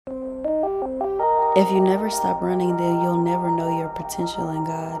If you never stop running, then you'll never know your potential in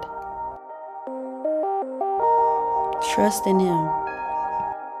God. Trust in Him.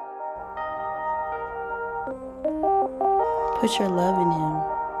 Put your love in Him.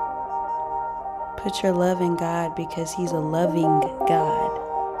 Put your love in God because He's a loving God.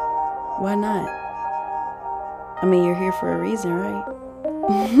 Why not? I mean, you're here for a reason, right?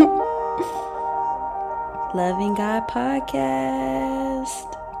 Loving God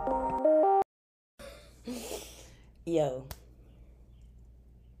Podcast. Yo.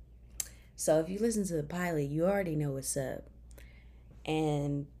 So if you listen to the pilot, you already know what's up.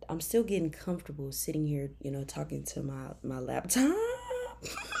 And I'm still getting comfortable sitting here, talking to my laptop.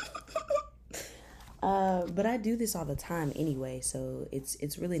 But I do this all the time anyway, so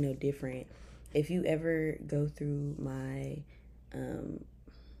it's really no different. If you ever go through my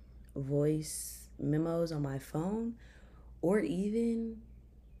voice memos on my phone, or even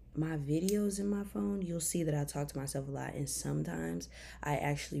my videos in my phone, you'll see that I talk to myself a lot, and sometimes I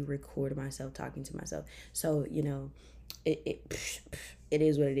actually record myself talking to myself. So it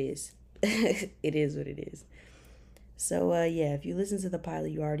is what it is. It is what it is. So yeah, if you listen to the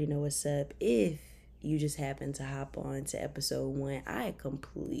pilot, you already know what's up. If you just happen to hop on to episode 1, I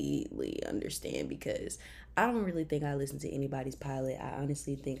completely understand, because I don't really think I listen to anybody's pilot. I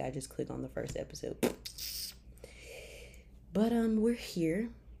honestly think I just click on the first episode. But we're here.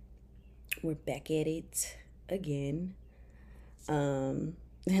 We're back at it again. And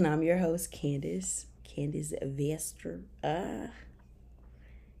I'm your host, Candace Vester. You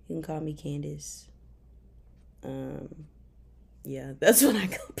can call me Candace. Yeah, that's what I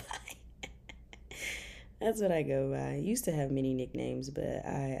go by. That's what I go by. I used to have many nicknames, but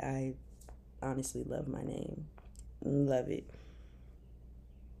I honestly love my name. Love it.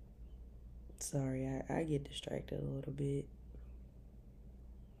 Sorry, I get distracted a little bit.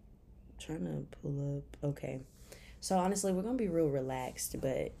 Trying to pull up. Okay. So honestly, we're going to be real relaxed,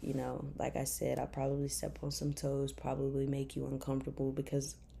 but like I said, I probably step on some toes, probably make you uncomfortable,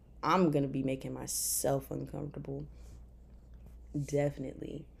 because I'm going to be making myself uncomfortable.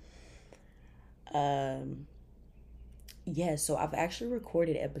 Definitely. Yeah, so I've actually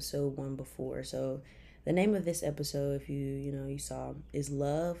recorded episode 1 before. So the name of this episode, if you saw, is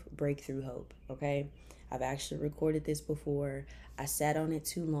Love Breakthrough Hope. Okay. I've actually recorded this before. I sat on it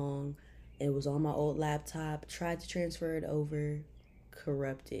too long. It was on my old laptop. Tried to transfer it over.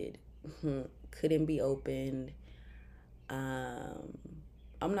 Corrupted. Couldn't be opened. I'm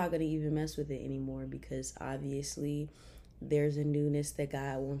not going to even mess with it anymore, because obviously there's a newness that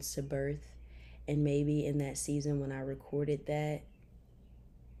God wants to birth. And maybe in that season when I recorded that,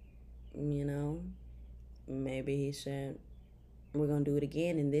 maybe He said, we're going to do it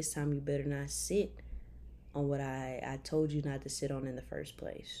again. And this time you better not sit on what I told you not to sit on in the first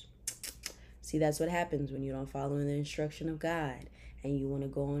place. See, that's what happens when you don't follow the instruction of God and you want to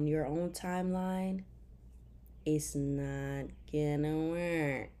go on your own timeline. It's not gonna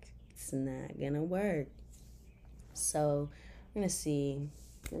work. It's not gonna work. So we're gonna see.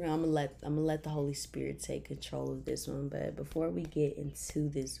 I'm gonna let the Holy Spirit take control of this one. But before we get into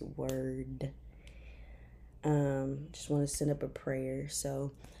this word, just want to send up a prayer.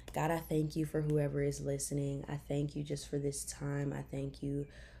 So, God, I thank you for whoever is listening. I thank you just for this time. I thank you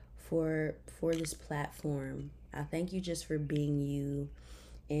for this platform. I thank you just for being you.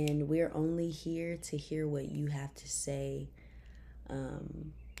 And we're only here to hear what you have to say.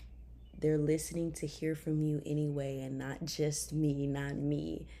 They're listening to hear from you anyway, and not just me, not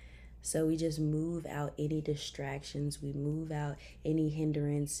me. So we just move out any distractions, we move out any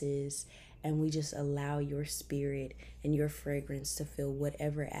hindrances, and we just allow your spirit and your fragrance to fill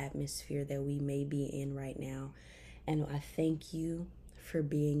whatever atmosphere that we may be in right now. And I thank you for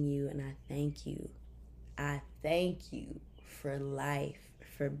being you, and I thank you. I thank you for life,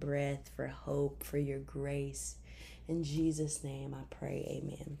 for breath, for hope, for your grace. In Jesus' name I pray,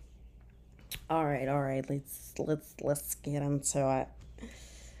 amen. All right, let's get into it.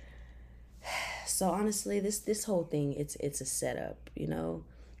 So honestly, this whole thing, it's a setup,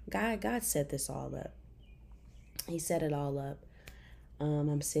 God set this all up. He set it all up.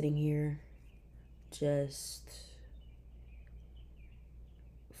 I'm sitting here, just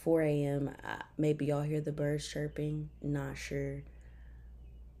 4 a.m. Maybe y'all hear the birds chirping. Not sure,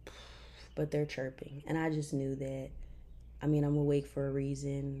 but they're chirping, and I just knew that. I mean, I'm awake for a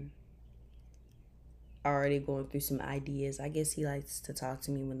reason. Already going through some ideas. I guess He likes to talk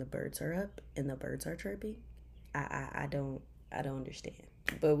to me when the birds are up and the birds are chirping. I don't understand,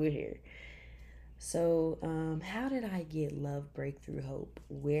 but we're here. So, how did I get Love Breakthrough Hope?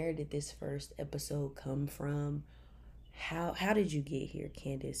 Where did this first episode come from? How did you get here,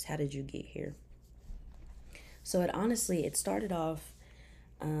 Candace? How did you get here? So it started off,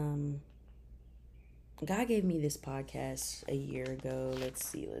 um, God gave me this podcast a year ago. Let's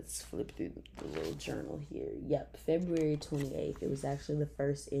see, let's flip through the little journal here. Yep, February 28th. It was actually the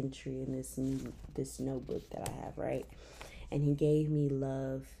first entry in this notebook that I have, right? And he gave me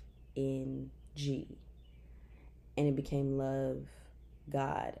love in G. And it became love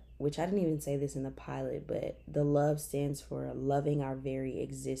God, which I didn't even say this in the pilot, but the love stands for loving our very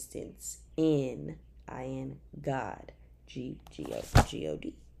existence in God,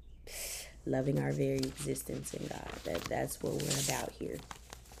 God. Loving our very existence in God. That's what we're about here.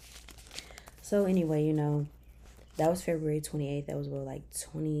 So anyway, that was February 28th. That was like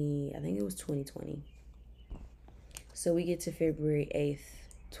I think it was 2020. So we get to February 8th,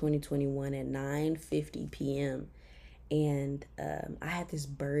 2021 at 9:50 p.m. And I had this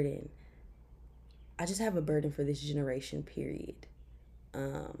burden. I just have a burden for this generation, period.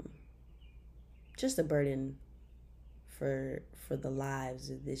 Just a burden for the lives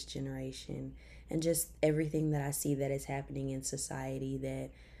of this generation, and just everything that I see that is happening in society that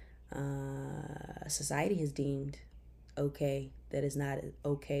society has deemed okay, that is not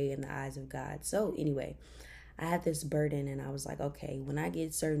okay in the eyes of God. So anyway, I had this burden, and I was like, okay, when I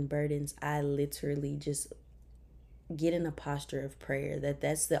get certain burdens, I literally just get in a posture of prayer.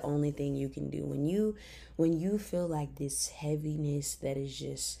 That's the only thing you can do when you feel like this heaviness that is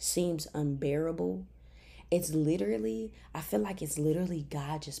just seems unbearable. I feel like it's literally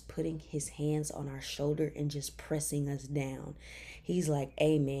God just putting his hands on our shoulder and just pressing us down. He's like,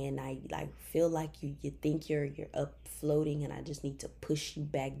 hey man, I like feel like you think you're up floating, and I just need to push you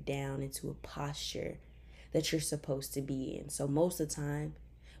back down into a posture that you're supposed to be in. So most of the time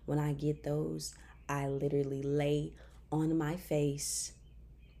when I get those, I literally lay on my face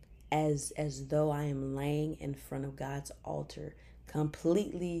as though I am laying in front of God's altar,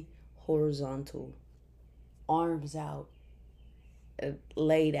 completely horizontal, arms out,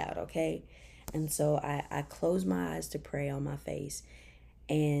 laid out, okay? And so I closed my eyes to pray on my face,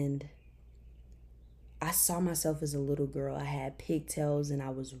 and I saw myself as a little girl. I had pigtails and I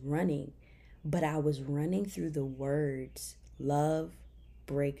was running, but I was running through the words love,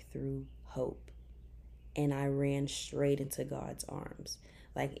 breakthrough, hope. And I ran straight into God's arms.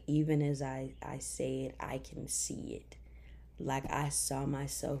 Like, even as I say it, I can see it. Like, I saw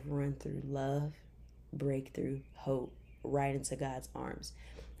myself run through love, breakthrough, hope, right into God's arms.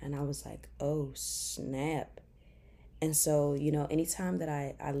 And I was like, oh, snap. And so, anytime that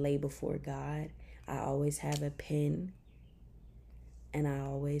I lay before God, I always have a pen and I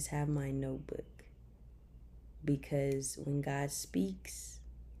always have my notebook. Because when God speaks,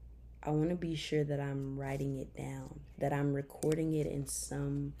 I want to be sure that I'm writing it down, that I'm recording it in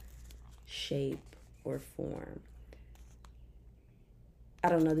some shape or form. I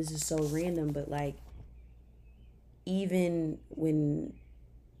don't know, this is so random, but like, even when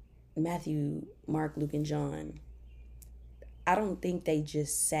Matthew, Mark, Luke, and John, I don't think they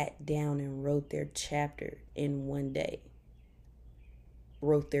just sat down and wrote their chapter in one day,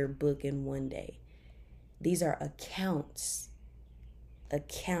 wrote their book in one day. These are accounts,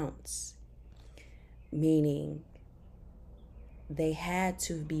 meaning they had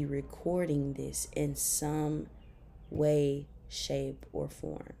to be recording this in some way, shape, or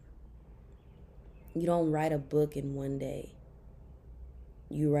form. You don't write a book in one day.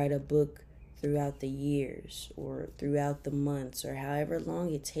 You write a book throughout the years or throughout the months or however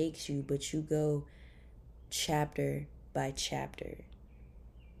long it takes you, but you go chapter by chapter,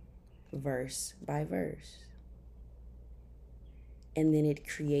 verse by verse. And then it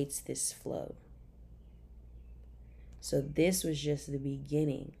creates this flow. So this was just the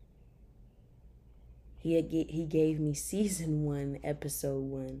beginning. He gave me season 1, episode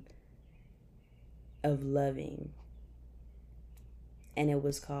 1 of Loving. And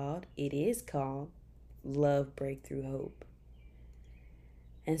it is called Love, Breakthrough, Hope.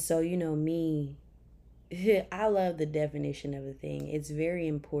 And so, me, I love the definition of a thing. It's very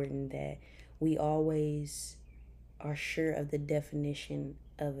important that we always are sure of the definition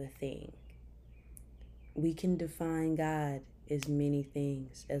of a thing. We can define God as many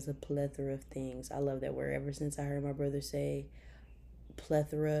things, as a plethora of things. I love that word. Ever since I heard my brother say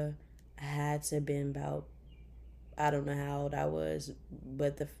plethora, I had to have been about, I don't know how old I was,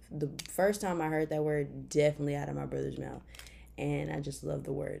 but the first time I heard that word, definitely out of my brother's mouth. And I just love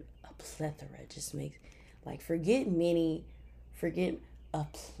the word. A plethora. It just makes, like, forget a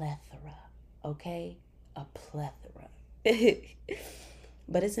plethora, okay? A plethora.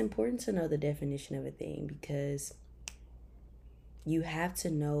 But it's important to know the definition of a thing, because you have to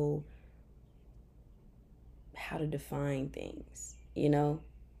know how to define things,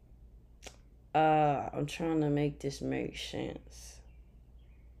 I'm trying to make this make sense.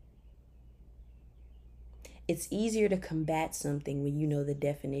 It's easier to combat something when you know the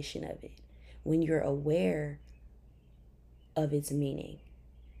definition of it, when you're aware of its meaning.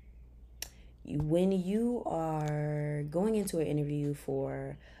 When you are going into an interview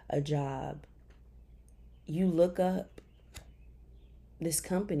for a job, you look up this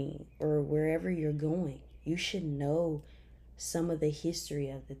company or wherever you're going. You should know some of the history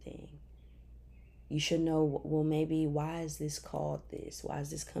of the thing. You should know, well, maybe why is this called this? Why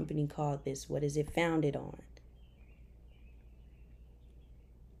is this company called this? What is it founded on?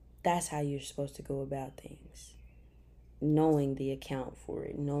 That's how you're supposed to go about things. Knowing the account for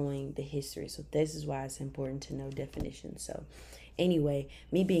it, knowing the history. So this is why it's important to know definitions. So anyway,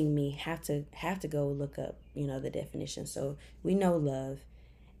 me being me, have to go look up, the definition. So we know love,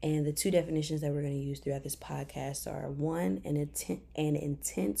 and the two definitions that we're going to use throughout this podcast are: one, an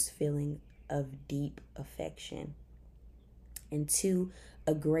intense feeling of deep affection, and two,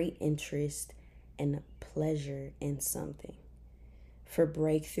 a great interest and pleasure in something. For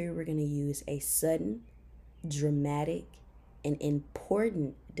breakthrough, we're going to use a sudden, dramatic, and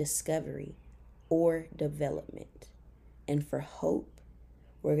important discovery or development. And for hope,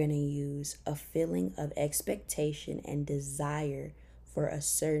 we're going to use a feeling of expectation and desire for a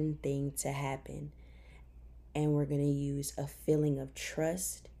certain thing to happen. And we're going to use a feeling of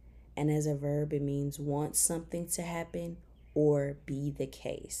trust. And as a verb, it means want something to happen or be the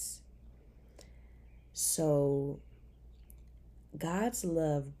case. So God's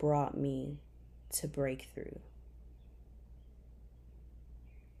love brought me to breakthrough,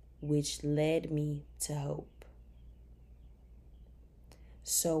 which led me to hope.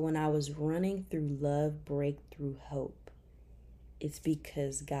 So when I was running through love, breakthrough, hope, it's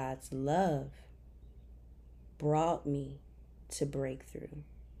because God's love brought me to breakthrough.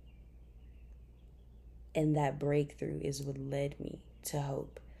 And that breakthrough is what led me to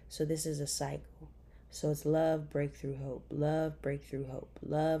hope. So this is a cycle. So it's love, breakthrough, hope, love, breakthrough, hope,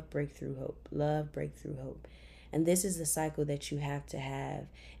 love, breakthrough, hope, love, breakthrough, hope. And this is the cycle that you have to have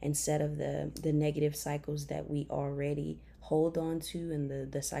instead of the negative cycles that we already hold on to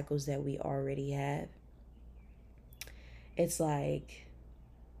and the cycles that we already have. It's like,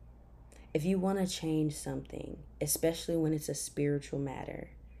 if you want to change something, especially when it's a spiritual matter,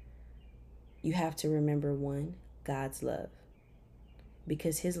 you have to remember, one, God's love.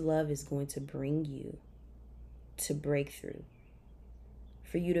 Because his love is going to bring you to breakthrough,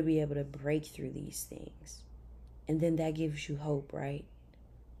 for you to be able to break through these things. And then that gives you hope, right?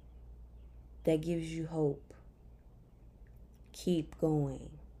 That gives you hope. Keep going.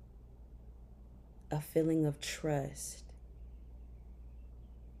 A feeling of trust.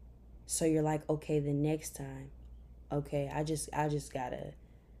 So you're like, okay, the next time, okay, I just gotta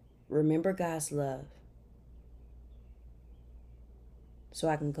remember God's love, so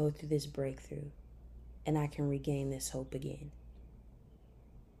I can go through this breakthrough and I can regain this hope again.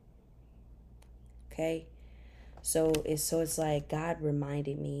 Okay? So it's like God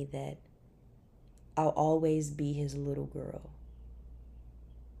reminded me that I'll always be his little girl.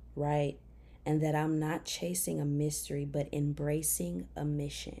 Right? And that I'm not chasing a mystery, but embracing a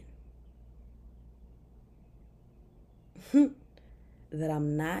mission. That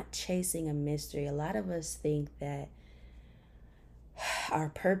I'm not chasing a mystery. A lot of us think that our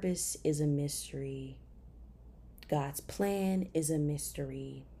purpose is a mystery. God's plan is a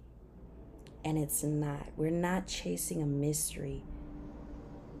mystery. And it's not. We're not chasing a mystery.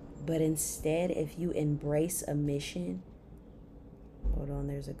 But instead, if you embrace a mission... Hold on,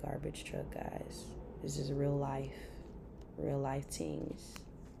 there's a garbage truck, guys. This is real life. Real life things.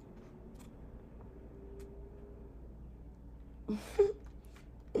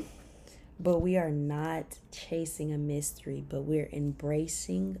 But we are not chasing a mystery, but we're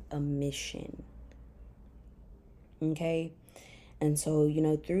embracing a mission. Okay? And so,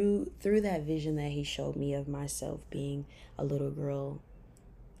 through that vision that he showed me of myself being a little girl,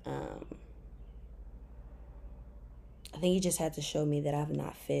 I think he just had to show me that I've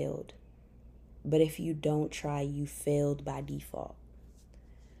not failed. But if you don't try, you failed by default.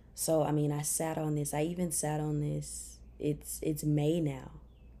 So, I sat on this. I even sat on this. It's May now.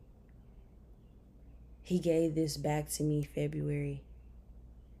 He gave this back to me February.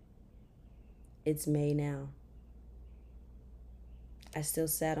 It's May now. I still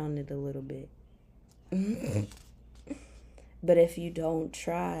sat on it a little bit. But if you don't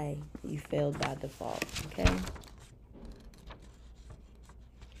try, you failed by default, okay?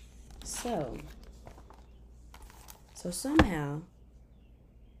 So somehow,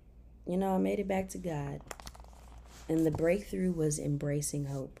 I made it back to God. And the breakthrough was embracing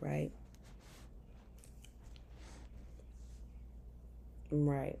hope, right?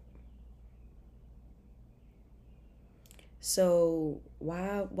 Right. So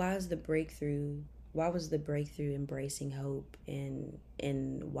why is the breakthrough why was the breakthrough embracing hope, and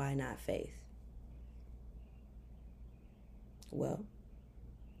why not faith? Well,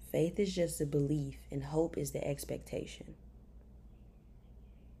 faith is just a belief and hope is the expectation.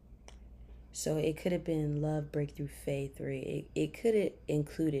 So it could have been love breakthrough faith, or it could have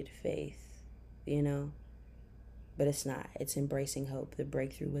included faith, you know, but it's not. It's embracing hope. The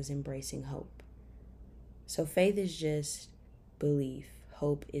breakthrough was embracing hope. So faith is just belief,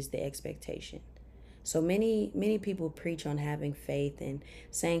 hope is the expectation. So many people preach on having faith and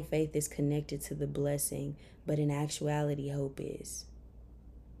saying faith is connected to the blessing, but in actuality hope is.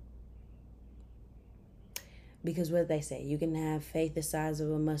 Because what they say, you can have faith the size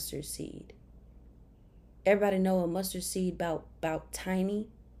of a mustard seed. Everybody know a mustard seed about tiny,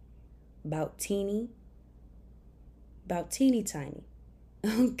 about teeny, about teeny tiny.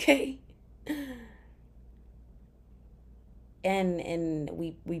 Okay? And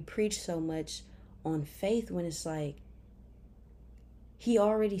we preach so much on faith when it's like he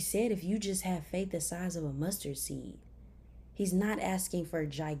already said if you just have faith the size of a mustard seed. He's not asking for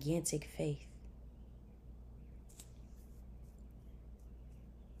gigantic faith.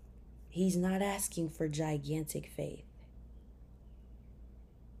 He's not asking for gigantic faith.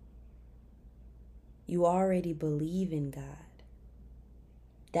 You already believe in God.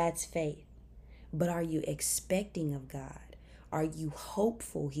 That's faith. But are you expecting of God? Are you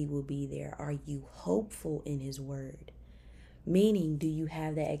hopeful he will be there? Are you hopeful in his word? Meaning, do you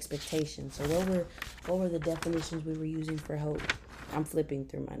have that expectation? So what were the definitions we were using for hope? I'm flipping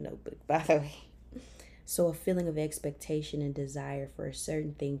through my notebook, by the way. So a feeling of expectation and desire for a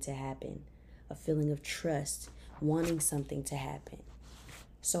certain thing to happen. A feeling of trust, wanting something to happen.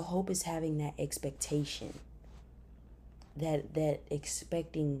 So hope is having that expectation. That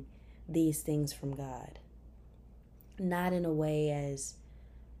expecting these things from God. Not in a way as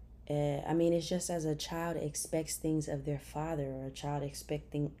it's just as a child expects things of their father, or a child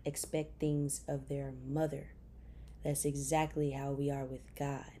expect things of their mother. That's exactly how we are with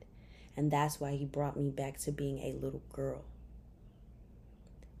God. And that's why he brought me back to being a little girl.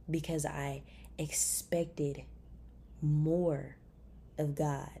 Because I expected more of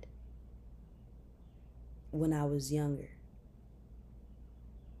God when I was younger.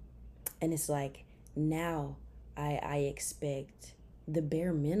 And it's like now I expect the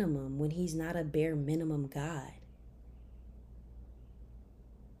bare minimum when he's not a bare minimum God.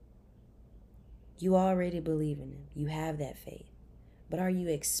 You already believe in him. You have that faith. But are you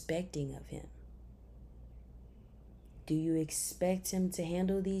expecting of him? Do you expect him to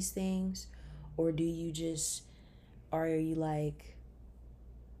handle these things? Or are you like,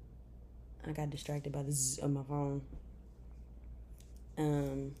 I got distracted by this on my phone.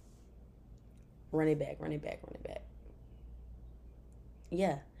 Run it back.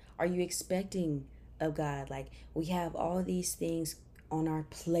 Yeah. Are you expecting of God? Like, we have all these things on our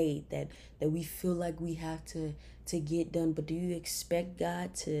plate that we feel like we have to get done, but do you expect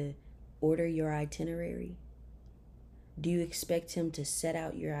God to order your itinerary? Do you expect him to set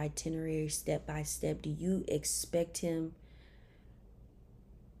out your itinerary step by step? Do you expect him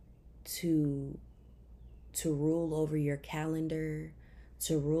to rule over your calendar,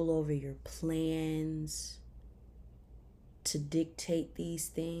 to rule over your plans, to dictate these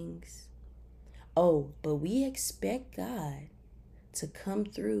things? Oh, but we expect God to come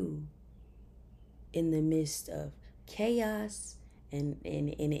through in the midst of chaos and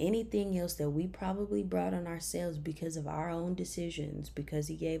anything else that we probably brought on ourselves because of our own decisions, because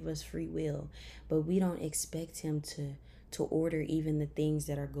he gave us free will. But we don't expect him to order even the things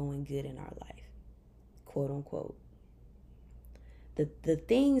that are going good in our life, quote unquote. The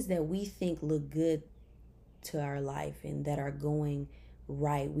things that we think look good to our life and that are going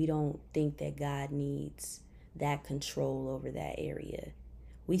right, we don't think that God needs that control over that area.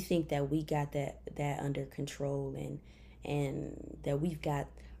 We think that we got that under control, and that we've got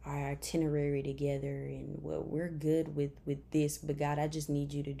our itinerary together, and well, we're good with this, but God, I just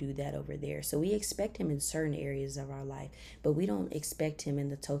need you to do that over there. So we expect him in certain areas of our life, but we don't expect him in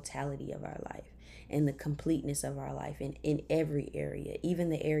the totality of our life, in the completeness of our life, in every area, even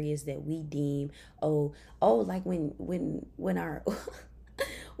the areas that we deem, like when our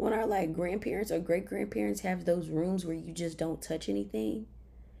when our like grandparents or great grandparents have those rooms where you just don't touch anything.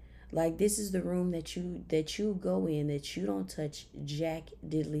 Like, this is the room that you go in, that you don't touch jack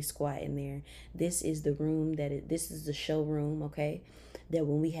diddly squat in there. This is the room this is the showroom, okay? That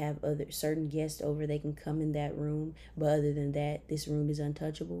when we have other certain guests over, they can come in that room. But other than that, this room is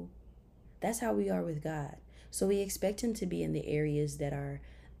untouchable. That's how we are with God. So we expect him to be in the areas that are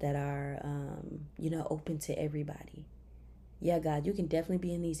open to everybody. Yeah, God, you can definitely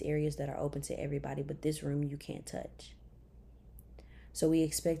be in these areas that are open to everybody, but this room you can't touch. So we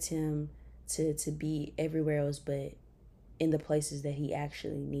expect him to be everywhere else, but in the places that he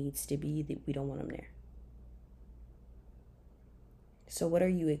actually needs to be, that we don't want him there. So what are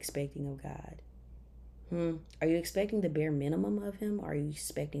you expecting of God? Are you expecting the bare minimum of him, or are you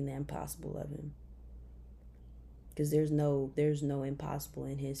expecting the impossible of him? Because there's no impossible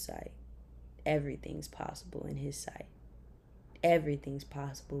in his sight. Everything's possible in his sight. Everything's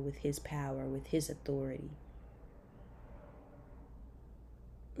possible with his power, with his authority.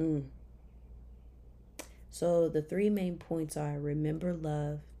 So the three main points are: remember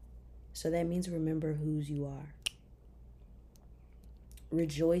love. So that means remember whose you are.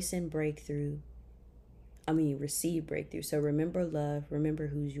 Rejoice in breakthrough. Receive breakthrough. So remember love, remember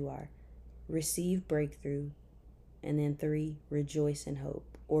whose you are. Receive breakthrough. And then 3, rejoice in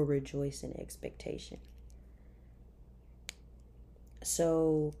hope, or rejoice in expectation.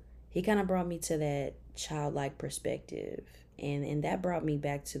 So he kind of brought me to that childlike perspective. And that brought me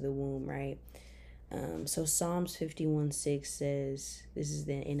back to the womb, right? So Psalms 51:6 says, this is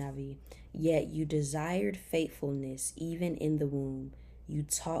the NIV, yet you desired faithfulness even in the womb. You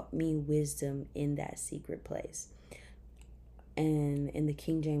taught me wisdom in that secret place. And in the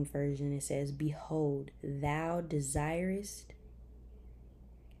King James Version, it says, behold, thou desirest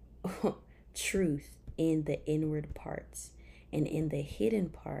truth in the inward parts, and in the hidden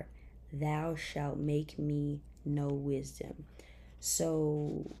part thou shalt make me know wisdom.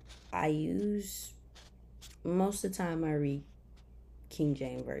 So most of the time I read King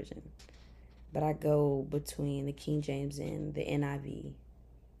James Version, but I go between the King James and the NIV,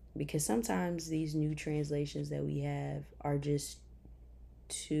 because sometimes these new translations that we have are just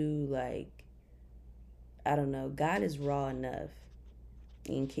too, I don't know. God is raw enough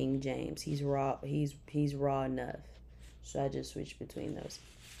in King James. He's raw. He's raw enough. So I just switched between those.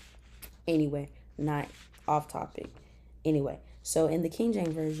 Anyway, not off topic. Anyway, so in the King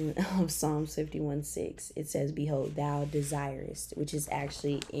James Version of Psalms 51:6, it says, behold, thou desirest, which is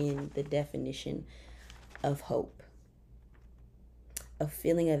actually in the definition of hope. A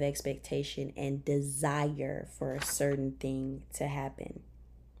feeling of expectation and desire for a certain thing to happen.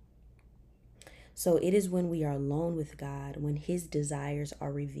 So it is when we are alone with God, when his desires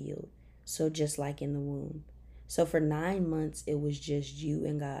are revealed. So just like in the womb. So for 9 months, it was just you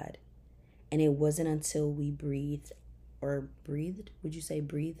and God. And it wasn't until we breathed, would you say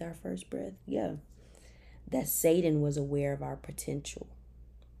breathed our first breath? Yeah. That Satan was aware of our potential,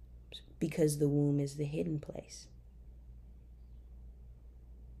 because the womb is the hidden place.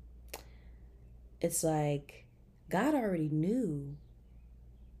 It's like God already knew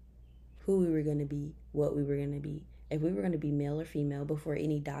who we were going to be, what we were going to be, if we were going to be male or female, before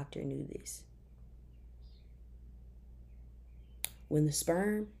any doctor knew this. When the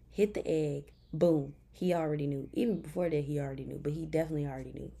sperm hit the egg, boom, he already knew. Even before that, he already knew, but he definitely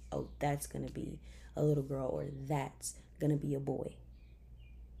already knew, oh, that's going to be a little girl, or that's going to be a boy.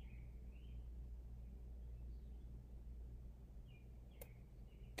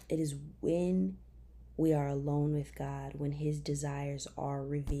 It is when we are alone with God, when his desires are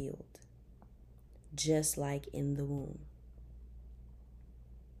revealed, just like in the womb.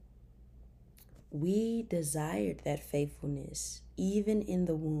 We desired that faithfulness even in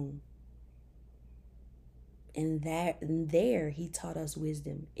the womb. And there he taught us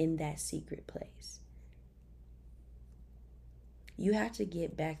wisdom in that secret place. You have to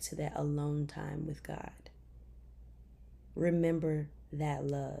get back to that alone time with God. Remember that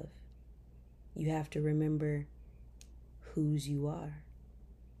love. You have to remember whose you are.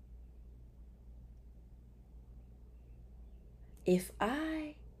 If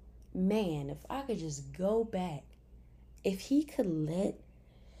I could just go back, if he could let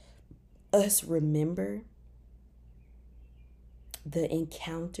us remember the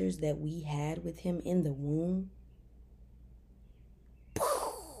encounters that we had with him in the womb,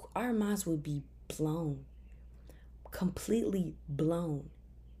 our minds would be blown, completely blown.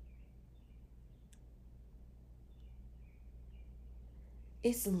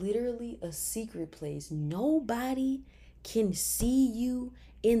 It's literally a secret place. Nobody can see you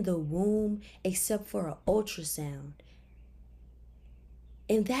in the womb except for an ultrasound.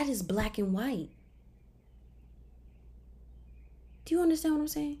 And that is black and white. Do you understand what I'm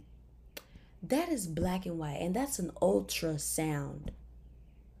saying? That is black and white, and that's an ultrasound,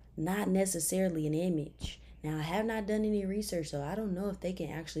 not necessarily an image. Now, I have not done any research, so I don't know if they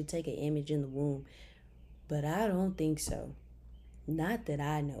can actually take an image in the womb, but I don't think so. Not that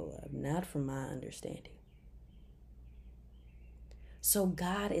I know of, not from my understanding. So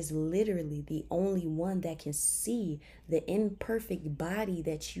God is literally the only one that can see the imperfect body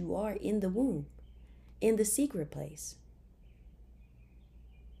that you are in the womb, in the secret place.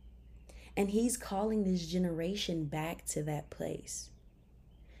 And he's calling this generation back to that place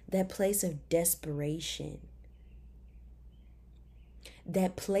of desperation,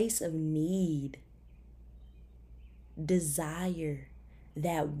 that place of need, desire,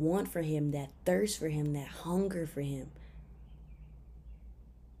 that want for him, that thirst for him, that hunger for him.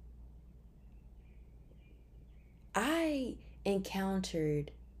 I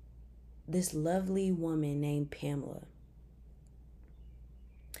encountered this lovely woman named Pamela.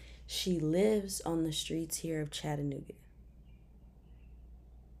 She lives on the streets here of Chattanooga.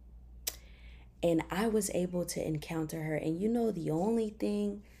 And I was able to encounter her. And you know, the only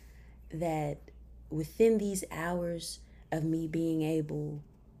thing that within these hours of me being able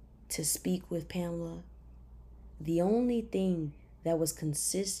to speak with Pamela, the only thing that was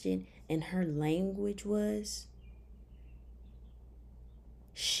consistent in her language was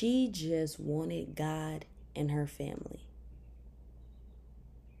she just wanted God and her family.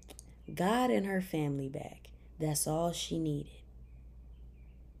 God and her family back. That's all she needed.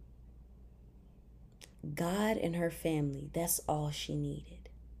 God and her family. That's all she needed.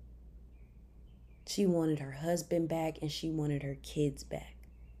 She wanted her husband back and she wanted her kids back.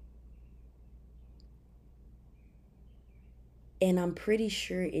 And I'm pretty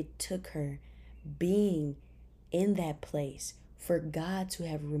sure it took her being in that place for God to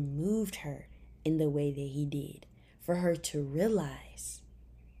have removed her in the way that he did, for her to realize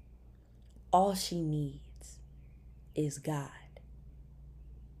all she needs is God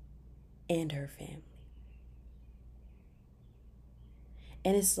and her family.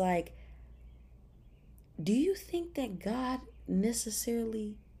 And it's like, do you think that God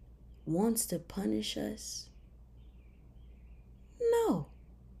necessarily wants to punish us? No.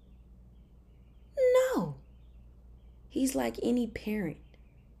 No. He's like any parent.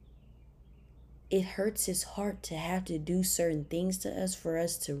 It hurts his heart to have to do certain things to us for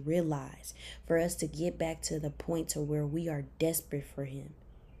us to realize, for us to get back to the point to where we are desperate for him.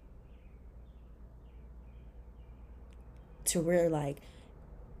 To where like,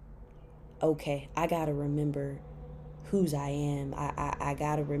 okay, I gotta remember whose I am. I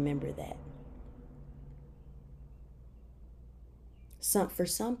gotta remember that. For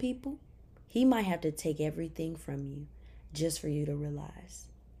some people, he might have to take everything from you just for you to realize,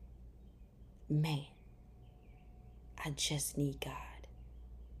 man, I just need God.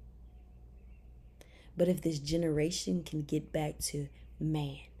 But if this generation can get back to,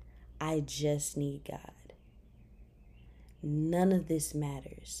 man, I just need God, none of this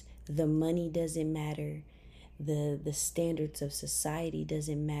matters. The money doesn't matter. The standards of society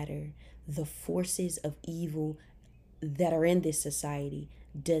doesn't matter. The forces of evil that are in this society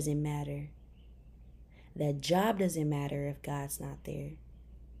doesn't matter. That job doesn't matter if God's not there.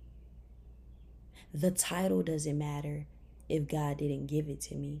 The title doesn't matter if God didn't give it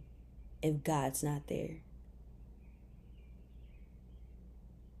to me, if God's not there.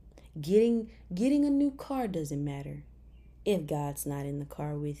 Getting a new car doesn't matter if God's not in the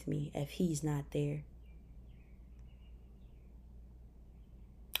car with me, if he's not there.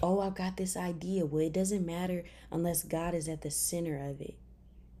 Oh, I've got this idea. Well, it doesn't matter unless God is at the center of it.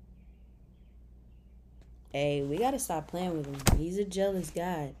 Hey, we got to stop playing with him. He's a jealous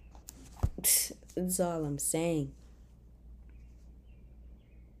God. That's all I'm saying.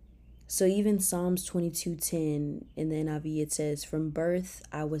 So even Psalms 22:10 in the NIV, it says, from birth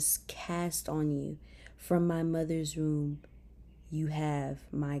I was cast on you. From my mother's womb, you have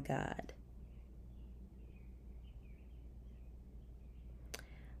my God.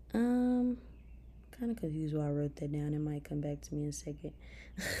 Kind of confused why I wrote that down. It might come back to me in a second.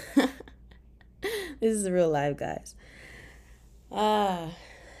 This is real life, guys.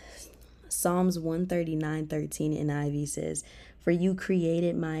 Psalms 139:13 NIV says, for you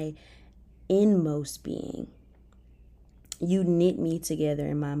created my inmost being. You knit me together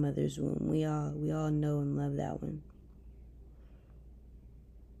in my mother's womb. We all know and love that one.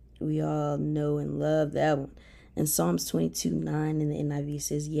 We all know and love that one. And Psalms 22:9 in the NIV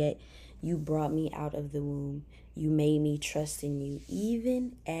says, yet you brought me out of the womb. You made me trust in you,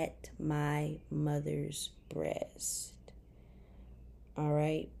 even at my mother's breast. All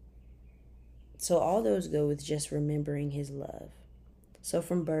right. So all those go with just remembering his love. So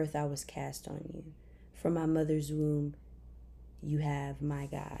from birth, I was cast on you. From my mother's womb, you have my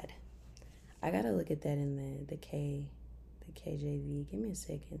God. I got to look at that in the KJV. Give me a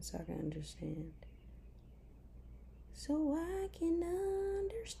second so I can understand. So I can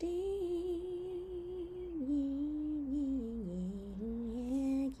understand.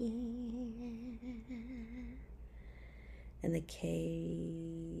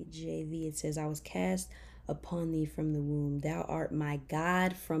 the KJV, it says, I was cast upon thee from the womb. Thou art my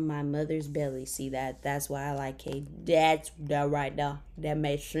God from my mother's belly. See that's why I like K. That's that right there. That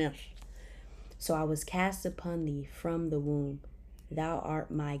makes sense. So I was cast upon thee from the womb. Thou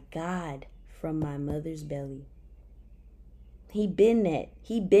art my God from my mother's belly. He been that.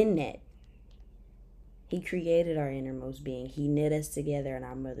 He been that. He created our innermost being. He knit us together in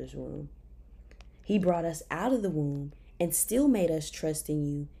our mother's womb. He brought us out of the womb and still made us trust in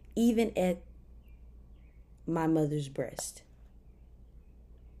you, even at my mother's breast.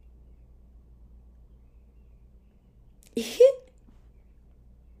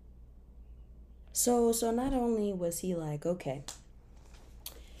 So not only was he like, okay,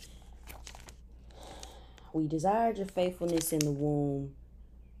 we desired your faithfulness in the womb,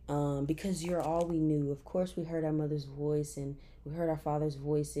 because you're all we knew. Of course, we heard our mother's voice and we heard our father's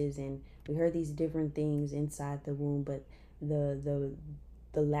voices and we heard these different things inside the womb. But the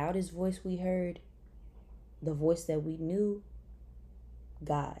loudest voice we heard, the voice that we knew,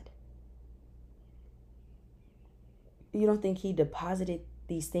 God. You don't think he deposited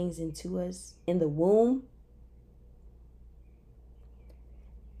these things into us in the womb?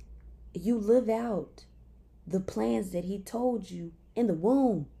 You live out the plans that he told you in the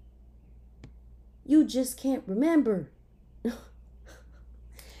womb. You just can't remember.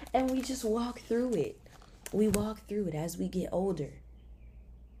 And we just walk through it. We walk through it as we get older.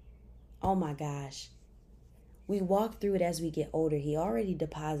 Oh my gosh. We walk through it as we get older. He already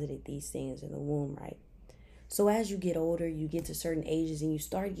deposited these things in the womb, right? So as you get older, you get to certain ages and you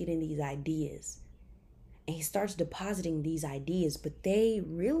start getting these ideas. And he starts depositing these ideas, but they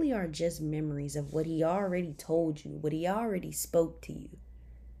really are just memories of what he already told you, what he already spoke to you.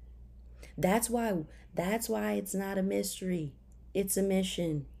 That's why it's not a mystery. It's a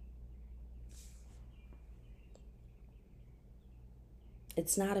mission.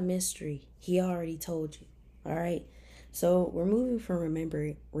 It's not a mystery. He already told you. All right. So we're moving from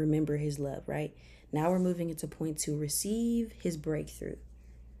remember his love, right? Now we're moving into point 2, receive his breakthrough.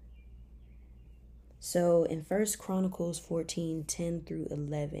 So in 1 Chronicles 14:10 through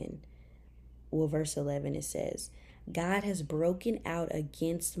 11, well, verse 11, it says, God has broken out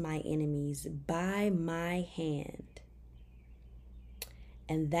against my enemies by my hand.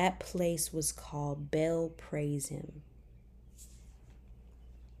 And that place was called Bel Praise Him.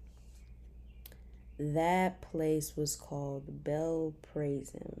 That place was called Bel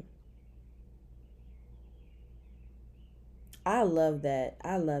Praise Him. I love that.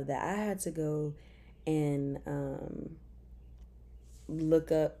 I had to go and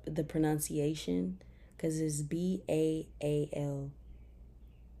look up the pronunciation because it's BALPERAZIM.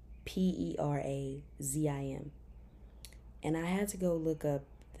 And I had to go look up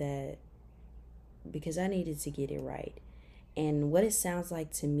that because I needed to get it right. And what it sounds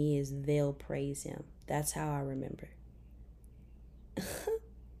like to me is they'll praise him. That's how I remember.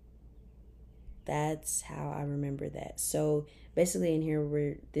 That's how I remember that. So basically in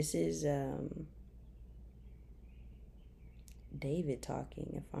here this is David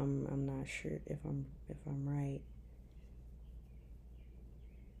talking, if I'm not sure if I'm right.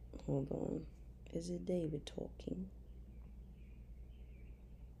 Hold on. Is it David talking?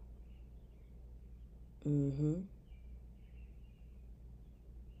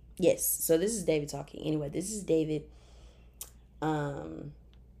 Yes, so this is David talking. Anyway, this is David when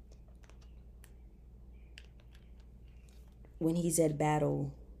he's at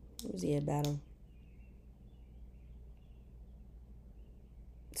battle. Where was he at battle?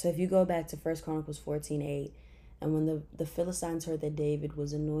 So if you go back to 1 Chronicles 14:8, and when the Philistines heard that David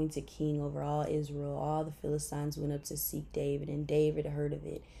was anointed king over all Israel, all the Philistines went up to seek David, and David heard of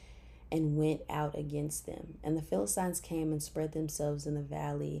it and went out against them. And the Philistines came and spread themselves in the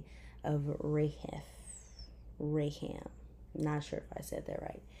valley of Raham. Not sure if I said that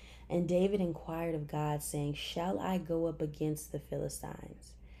right. And David inquired of God, saying, shall I go up against the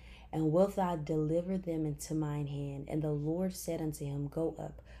Philistines? And wilt thou deliver them into mine hand? And the Lord said unto him, go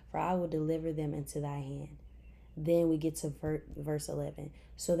up, for I will deliver them into thy hand. Then we get to verse 11.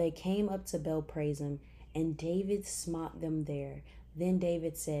 So they came up to Bel Praise, and David smote them there. Then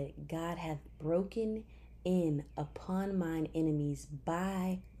David said, God hath broken in upon mine enemies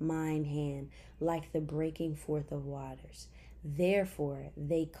by mine hand, like the breaking forth of waters. Therefore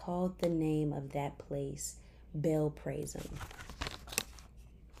they called the name of that place Bel Praise.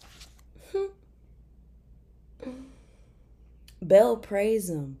 Bel Praise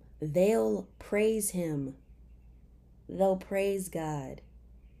him. They'll praise him. They'll praise God.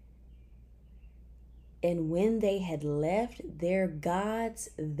 And when they had left their gods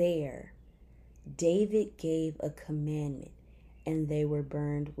there, David gave a commandment. and they were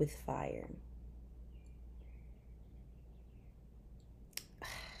burned with fire.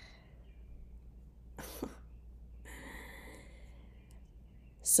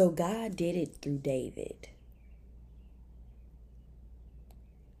 So God did it through David.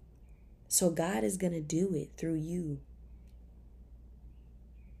 So God is going to do it through you.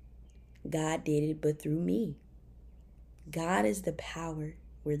 God did it, but through me. God is the power.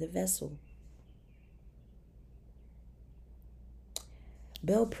 We're the vessel.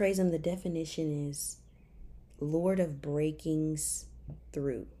 Bel praise him. The definition is Lord of breakings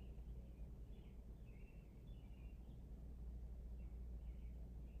through.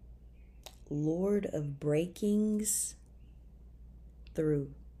 Lord of breakings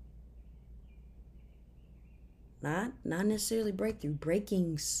through. Not necessarily breakthrough.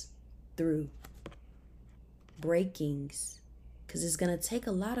 Breakings through. Breakings. Because it's going to take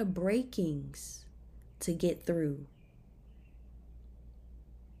a lot of breakings to get through.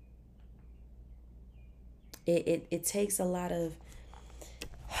 It takes a lot of,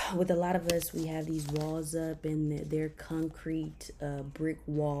 with a lot of us, we have these walls up and they're concrete brick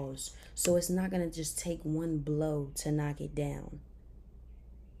walls. So it's not going to just take one blow to knock it down.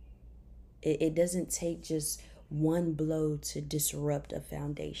 It doesn't take just one blow to disrupt a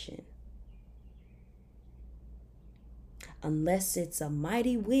foundation. Unless it's a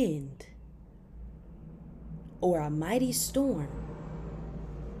mighty wind or a mighty storm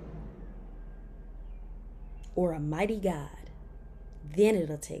or a mighty God, then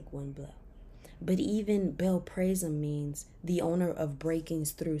it'll take one blow. But even Bel praise him means the owner of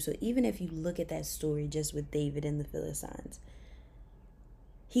breakings through. So even if you look at that story just with David and the Philistines,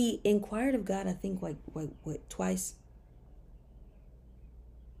 he inquired of God, I think, twice?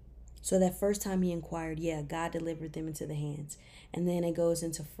 So that first time he inquired, God delivered them into the hands. And then it goes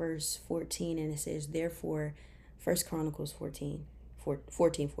into verse 14 and it says, therefore, 1 Chronicles 14.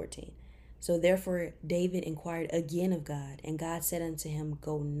 So therefore David inquired again of God, and God said unto him,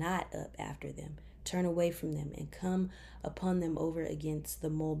 go not up after them, turn away from them, and come upon them over against the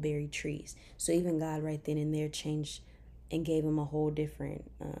mulberry trees. So even God right then and there changed and gave him a whole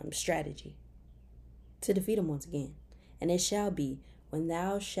different strategy to defeat him once again. And it shall be, when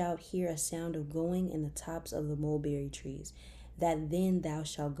thou shalt hear a sound of going in the tops of the mulberry trees, that then thou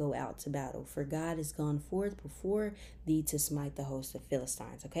shalt go out to battle, for God is gone forth before thee to smite the host of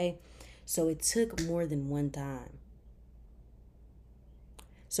Philistines. Okay? So it took more than one time.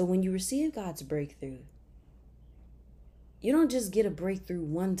 So when you receive God's breakthrough, you don't just get a breakthrough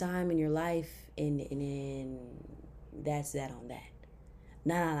one time in your life and that's that on that.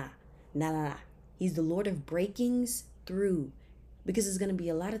 Nah. He's the Lord of breakings through. Because there's going to be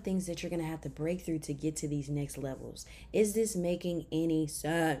a lot of things that you're going to have to break through to get to these next levels. Is this making any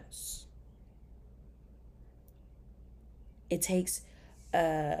sense? It takes,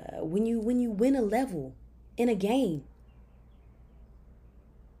 when you win a level in a game,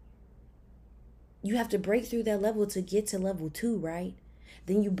 you have to break through that level to get to level 2, right?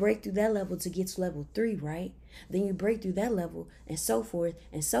 Then you break through that level to get to level 3, right? Then you break through that level and so forth,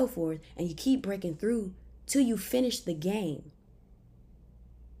 and you keep breaking through till you finish the game.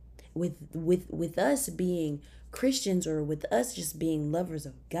 With us being Christians, or with us just being lovers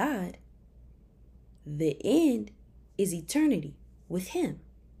of God, the end is eternity with him.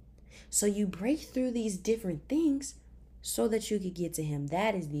 So you break through these different things so that you could get to him.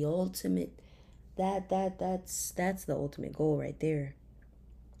 That is the ultimate, that's the ultimate goal right there.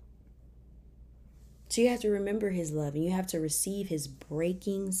 So you have to remember his love, and you have to receive his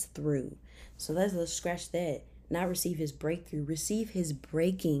breakings through. So let's scratch that. Not receive his breakthrough, receive his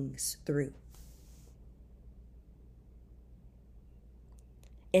breakings through.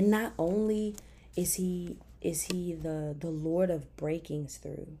 And not only is he the Lord of breakings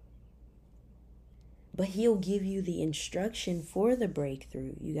through, but he'll give you the instruction for the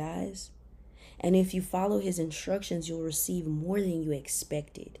breakthrough, you guys. And if you follow his instructions, you'll receive more than you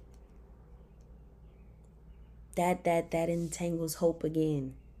expected. That entangles hope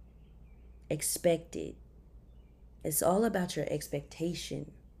again. Expected. It's all about your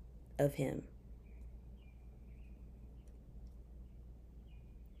expectation of him.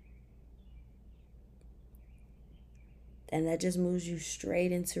 And that just moves you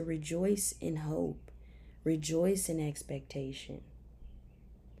straight into rejoice in hope. Rejoice in expectation.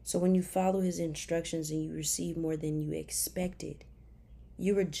 So when you follow his instructions and you receive more than you expected,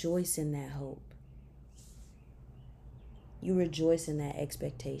 you rejoice in that hope. You rejoice in that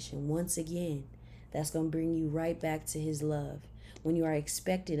expectation. Once again, that's going to bring you right back to his love. When you are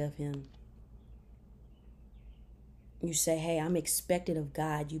expected of him, you say, hey, I'm expected of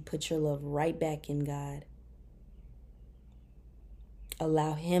God. You put your love right back in God.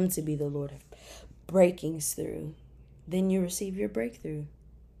 Allow him to be the Lord of breakings through. Then you receive your breakthrough.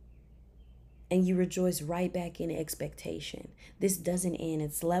 And you rejoice right back in expectation. This doesn't end.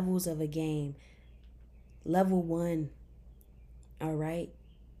 It's levels of a game. Level 1. All right.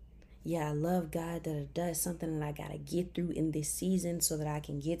 Yeah, I love God that it does something that I got to get through in this season so that I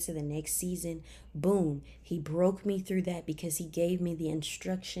can get to the next season. Boom. He broke me through that because he gave me the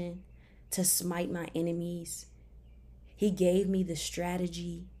instruction to smite my enemies. He gave me the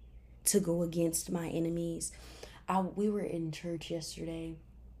strategy to go against my enemies. We were in church yesterday,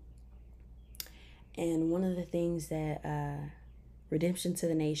 and one of the things that Redemption to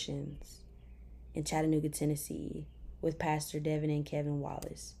the Nations in Chattanooga, Tennessee, with Pastor Devin and Kevin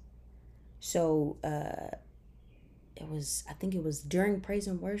Wallace. So I think it was during praise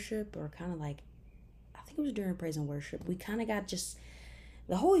and worship, or kind of like, I think it was during praise and worship. We kind of got just,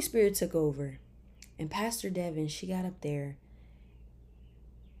 the Holy Spirit took over. And Pastor Devin, she got up there.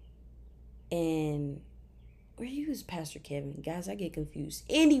 And where he was Pastor Kevin. Guys, I get confused.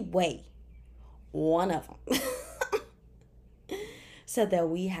 Anyway, one of them said that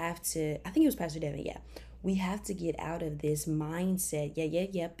we have to, I think it was Pastor Devin, yeah. We have to get out of this mindset.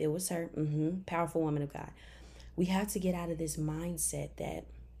 Yep, it was her. Powerful woman of God. We have to get out of this mindset that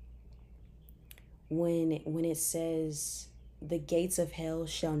when it says the gates of hell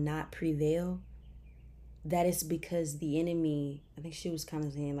shall not prevail, that is because the enemy, I think she was kind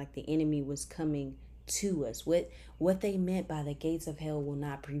of saying like the enemy was coming to us. What they meant by the gates of hell will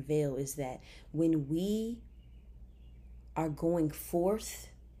not prevail is that when we are going forth,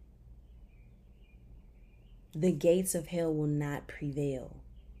 the gates of hell will not prevail.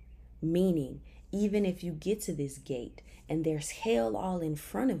 Meaning, even if you get to this gate and there's hell all in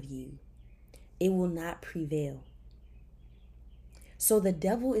front of you, it will not prevail. So the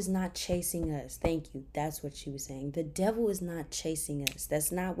devil is not chasing us. Thank you. That's what she was saying. The devil is not chasing us.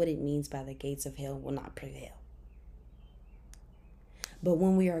 That's not what it means by the gates of hell will not prevail. But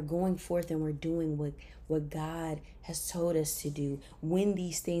when we are going forth and we're doing what God has told us to do, when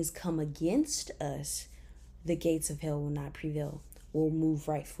these things come against us, the gates of hell will not prevail. We'll move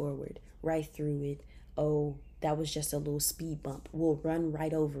right forward, right through it. Oh, that was just a little speed bump. We'll run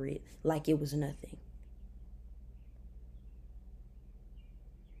right over it like it was nothing.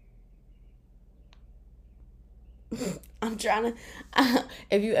 I'm trying to,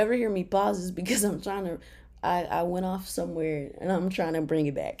 if you ever hear me pause, it's because I'm trying to, I went off somewhere and I'm trying to bring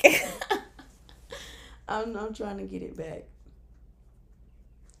it back. I'm trying to get it back.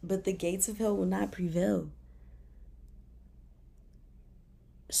 But the gates of hell will not prevail.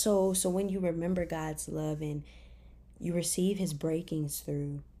 So when you remember God's love and you receive his breakings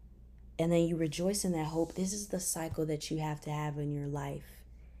through, and then you rejoice in that hope, this is the cycle that you have to have in your life.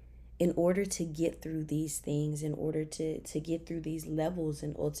 In order to get through these things, in order to get through these levels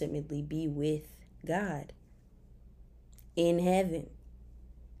and ultimately be with God in heaven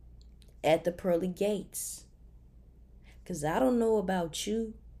at the pearly gates. Because I don't know about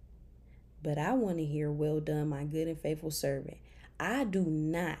you, but I want to hear, well done, my good and faithful servant. I do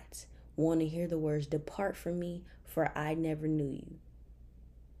not want to hear the words, depart from me, for I never knew you.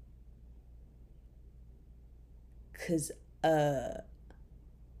 Because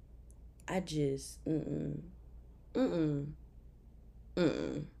I just, I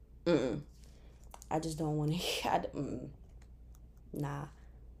just don't want to hear, nah.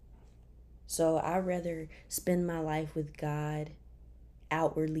 So I'd rather spend my life with God,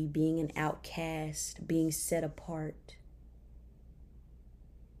 outwardly being an outcast, being set apart,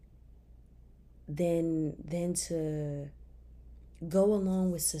 than to go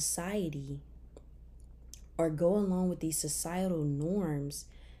along with society or go along with these societal norms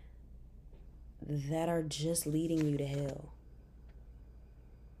that are just leading you to hell.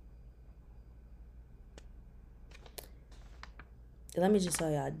 Let me just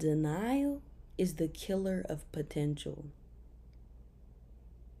tell y'all, denial is the killer of potential.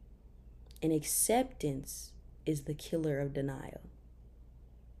 And acceptance is the killer of denial.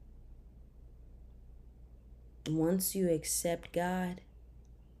 Once you accept God,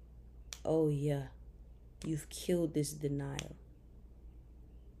 oh yeah, you've killed this denial.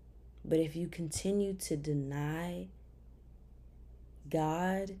 But if you continue to deny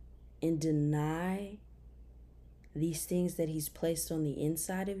God and deny these things that he's placed on the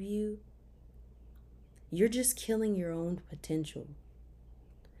inside of you, you're just killing your own potential.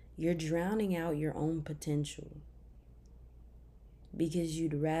 You're drowning out your own potential because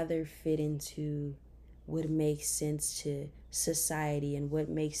you'd rather fit into what makes sense to society and what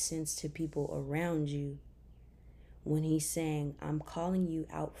makes sense to people around you, when he's saying, I'm calling you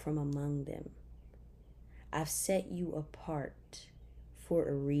out from among them. I've set you apart. for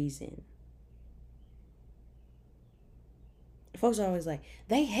a reason. Folks are always like,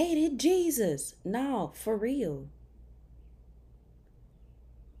 they hated Jesus. No, for real.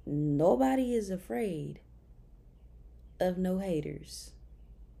 Nobody is afraid of no haters.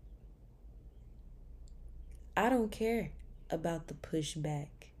 I don't care about the pushback.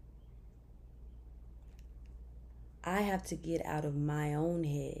 I have to get out of my own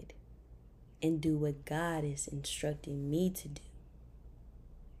head and do what God is instructing me to do.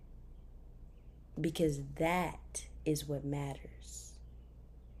 Because that is what matters.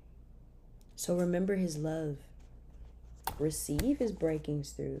 So remember his love. Receive his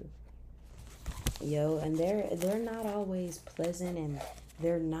breakings through. And they're not always pleasant, and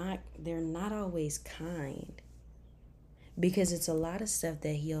they're not always kind. Because it's a lot of stuff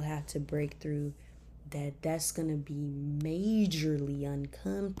that he'll have to break through that's going to be majorly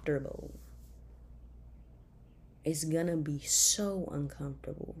uncomfortable. It's going to be so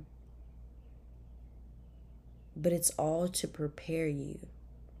uncomfortable. But it's all to prepare you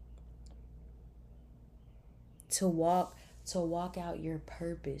to walk out your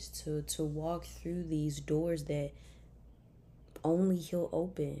purpose, to walk through these doors that only he'll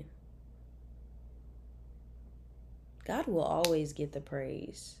open. God will always get the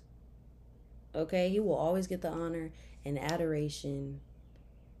praise. Okay? He will always get the honor and adoration.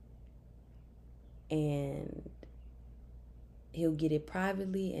 And he'll get it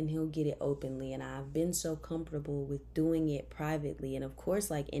privately and he'll get it openly. And I've been so comfortable with doing it privately. And of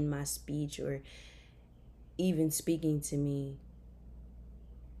course, like in my speech or even speaking to me,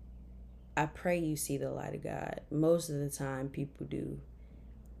 I pray you see the light of God. Most of the time people do.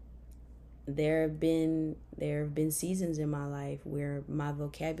 There have been seasons in my life where my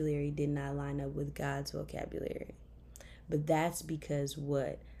vocabulary did not line up with God's vocabulary. But that's because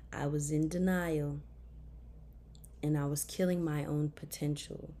I was in denial, and I was killing my own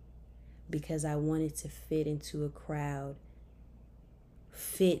potential because I wanted to fit into a crowd.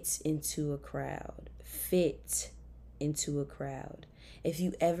 Fit into a crowd. If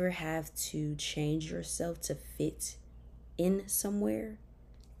you ever have to change yourself to fit in somewhere,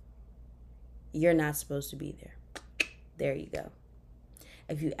 you're not supposed to be there. There you go.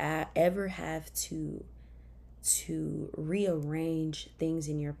 If you ever have to rearrange things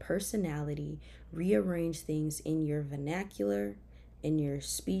in your personality, rearrange things in your vernacular, in your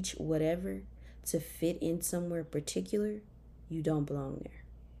speech, whatever, to fit in somewhere particular, you don't belong there.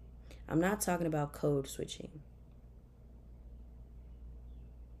 I'm not talking about code switching.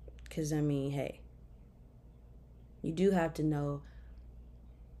 Because, hey, you do have to know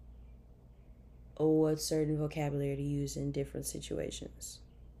what certain vocabulary to use in different situations.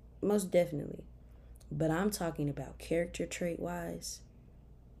 Most definitely. But I'm talking about character trait wise.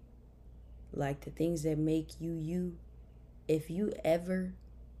 Like the things that make you you. If you ever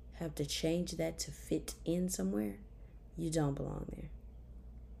have to change that to fit in somewhere, you don't belong there.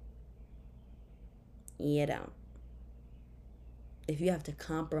 You don't. If you have to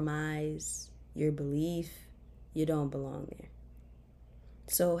compromise your belief, you don't belong there.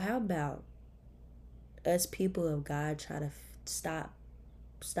 So how about us people of God try to stop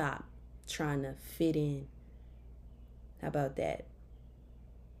trying to fit in? How about that?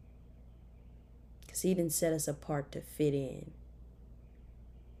 Because he didn't set us apart to fit in.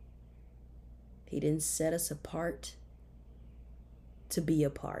 He didn't set us apart to be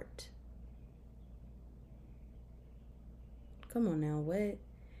apart. Come on now, what?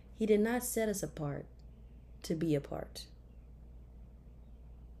 He did not set us apart to be apart.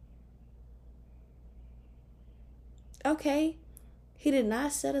 Okay, he did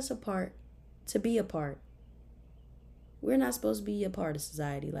not set us apart to be apart. We're not supposed to be a part of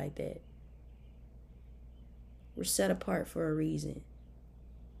society like that. We're set apart for a reason.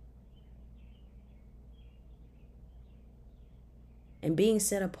 And being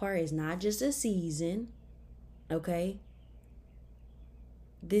set apart is not just a season, okay?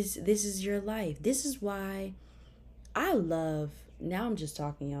 This is your life. This is why now I'm just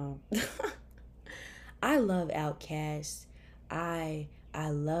talking, y'all. I love outcasts. I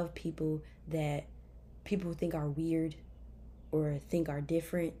love people that people think are weird or think are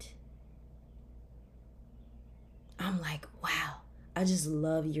different. I'm like, wow, I just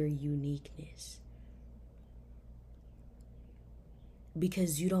love your uniqueness.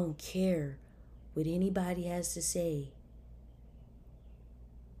 Because you don't care what anybody has to say.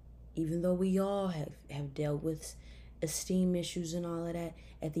 Even though we all have dealt with esteem issues and all of that,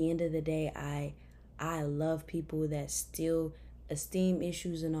 at the end of the day, I love people that still esteem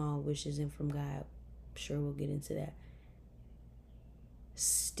issues and all, which isn't from God. I'm sure we'll get into that.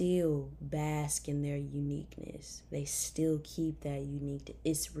 still bask in their uniqueness. They still keep that unique.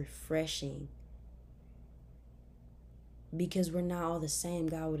 It's refreshing because we're not all the same.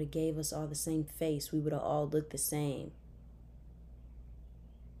 God would have gave us all the same face. We would have all looked the same.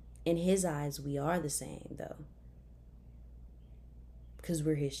 In his eyes, we are the same though, because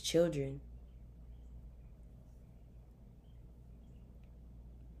we're his children.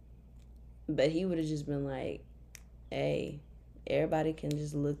 But he would have just been like, hey, everybody can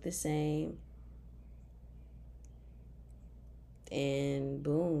just look the same. And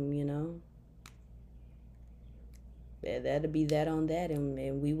boom, that'd be that on that.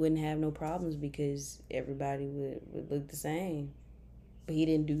 And we wouldn't have no problems because everybody would look the same. But he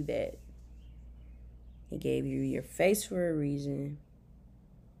didn't do that. He gave you your face for a reason,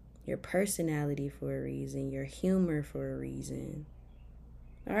 your personality for a reason, your humor for a reason.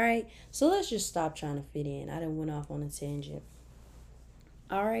 All right, so let's just stop trying to fit in. I done went off on a tangent.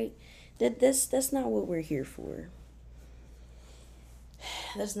 All right, that's not what we're here for.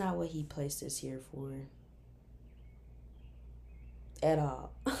 That's not what he placed us here for at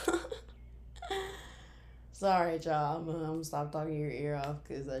all. Sorry, y'all. I'm gonna stop talking your ear off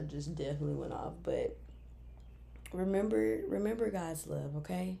because I just definitely went off. But remember God's love,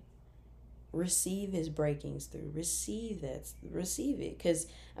 okay? Receive his breakings through. Receive that. Receive it. Because,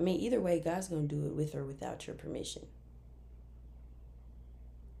 either way, God's going to do it with or without your permission.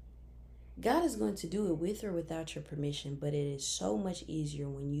 God is going to do it with or without your permission, but it is so much easier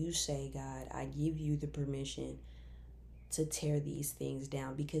when you say, God, I give you the permission to tear these things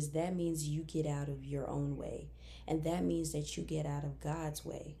down, because that means you get out of your own way. And that means that you get out of God's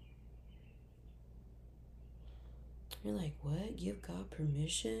way. You're like, what? Give God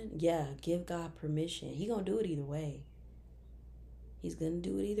permission? Yeah, give God permission. He gonna do it either way. He's gonna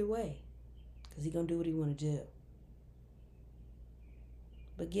do it either way. Because he gonna do what he wanna do.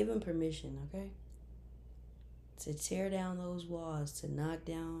 But give him permission, okay? To tear down those walls, to knock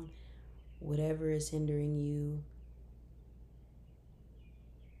down whatever is hindering you.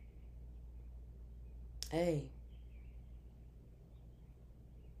 Hey.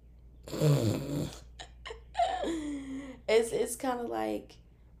 It's kind of like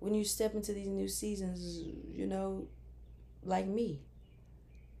when you step into these new seasons, like me.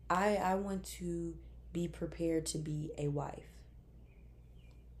 I want to be prepared to be a wife.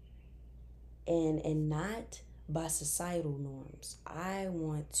 And not by societal norms. I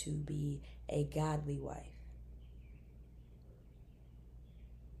want to be a godly wife.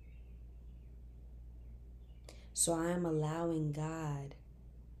 So I am allowing God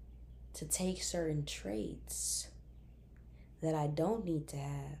to take certain traits that I don't need to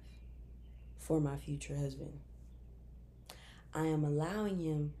have for my future husband. I am allowing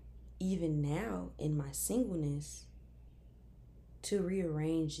him, even now in my singleness, to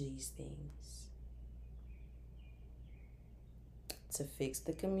rearrange these things, to fix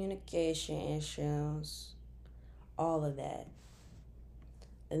the communication issues, all of that.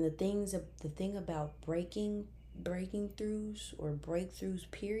 And the thing about breaking throughs or breakthroughs,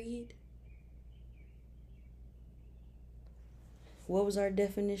 period. What was our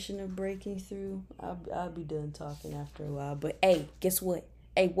definition of breaking through? I'll be done talking after a while. But hey, guess what?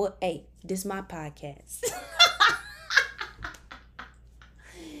 Hey, this is my podcast.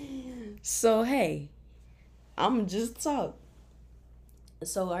 So hey, I'm just talk.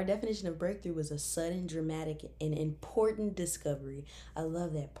 So our definition of breakthrough was a sudden, dramatic, and important discovery. I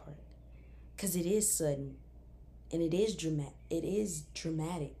love that part. Because it is sudden. And it is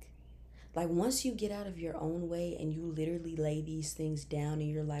dramatic. Like once you get out of your own way and you literally lay these things down and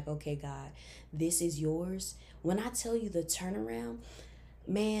you're like, okay, God, this is yours. When I tell you the turnaround,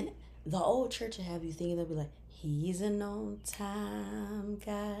 man, the old church will have you thinking, they'll be like, he's an on-time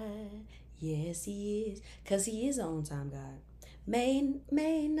God. Yes, he is. Because he is an on-time God. May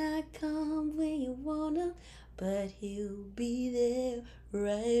not come when you want him, but he'll be there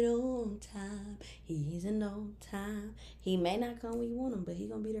right on time. He's an on time. He may not come when you want him, but he's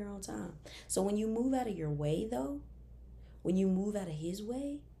going to be there on time. So when you move out of your way, though, when you move out of his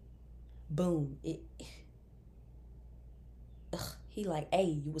way, boom, he like,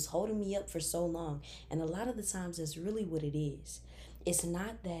 hey, you was holding me up for so long. And a lot of the times that's really what it is. It's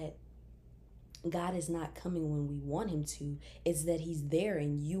not that God is not coming when we want him to. It's that he's there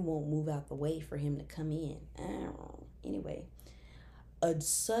and you won't move out the way for him to come in. I don't know. Anyway, a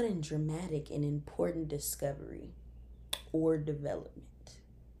sudden, dramatic, and important discovery or development.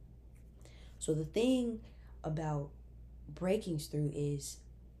 So the thing about breaking through is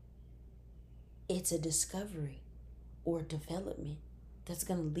it's a discovery or development that's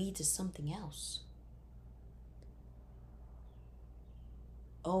going to lead to something else.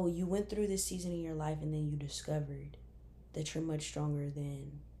 Oh, you went through this season in your life and then you discovered that you're much stronger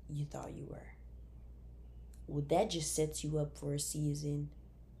than you thought you were. Well, that just sets you up for a season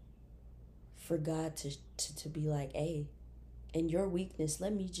for God to be like, hey, in your weakness,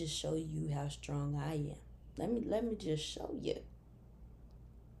 let me just show you how strong I am. Let me just show you.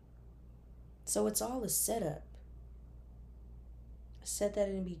 So it's all a setup. I said that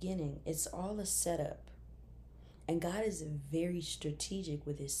in the beginning. It's all a setup. And God is very strategic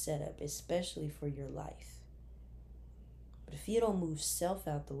with his setup, especially for your life. But if you don't move self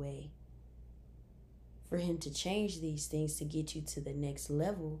out the way for him to change these things to get you to the next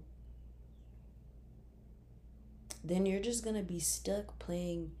level, then you're just going to be stuck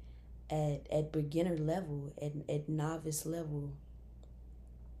playing at beginner level, at novice level.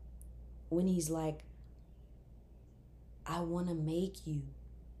 When he's like, I want to make you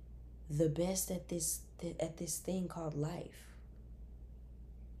the best at this thing called life.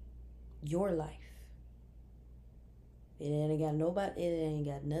 Your life. It ain't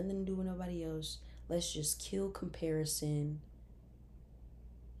got nothing to do with nobody else. Let's just kill comparison.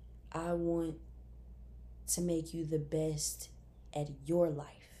 I want to make you the best at your life.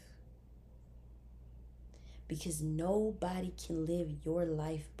 Because nobody can live your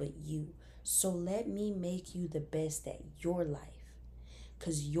life but you. So let me make you the best at your life.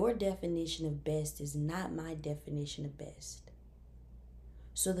 Because your definition of best is not my definition of best.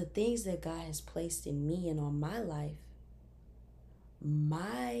 So the things that God has placed in me and on my life,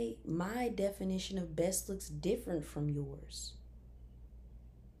 my definition of best looks different from yours.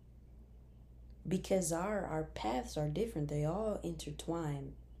 Because our paths are different. They all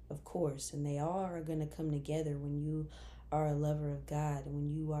intertwine, of course, and they all are going to come together when you are a lover of God,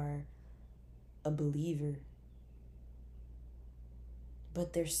 when you are a believer.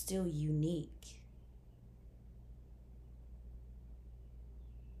 But they're still unique.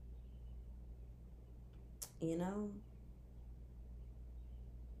 You know?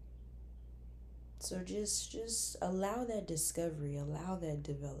 So just allow that discovery, allow that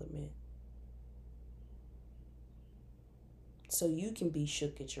development. So you can be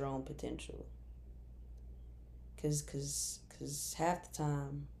shook at your own potential. Cause half the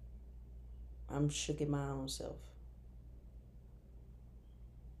time I'm shook at my own self.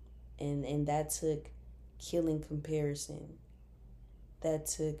 And that took killing comparison. That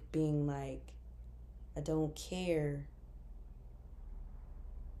took being like, I don't care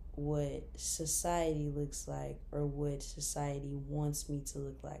what society looks like or what society wants me to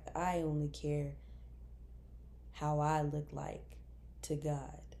look like. I only care how I look like to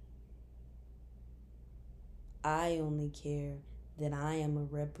God. I only care that I am a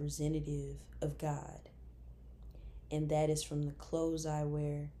representative of God. And that is from the clothes I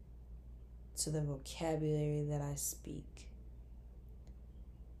wear to the vocabulary that I speak.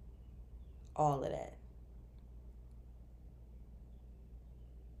 All of that.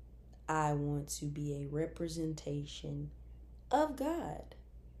 I want to be a representation of God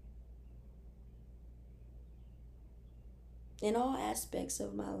in all aspects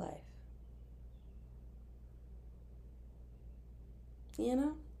of my life. You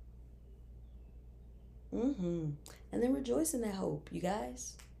know? And then rejoice in that hope, you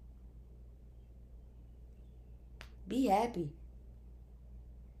guys. Be happy.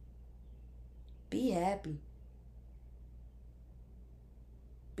 Be happy.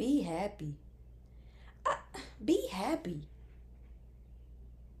 Be happy. Be happy.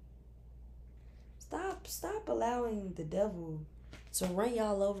 Stop allowing the devil to run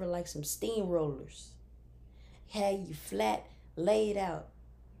y'all over like some steamrollers. Have you flat, laid out,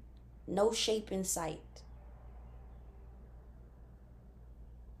 no shape in sight.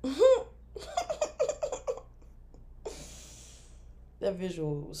 That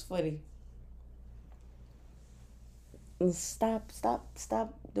visual was funny. Stop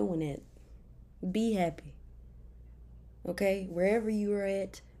doing it. Be happy. Okay? Wherever you are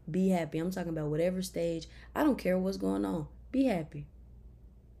at, be happy. I'm talking about whatever stage. I don't care what's going on. Be happy.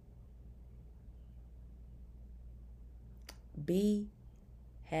 Be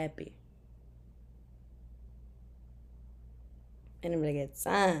happy. Anybody got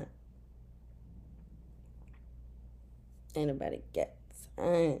time? Anybody got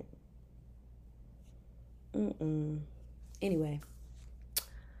time? Anyway,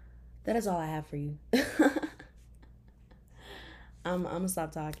 that is all I have for you. I'm gonna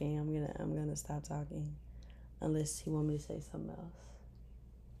stop talking. I'm gonna stop talking, unless he want me to say something else.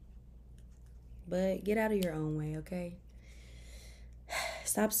 But get out of your own way, okay?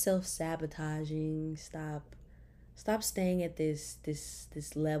 Stop self-sabotaging. Stop staying at this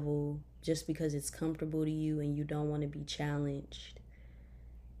level just because it's comfortable to you and you don't want to be challenged.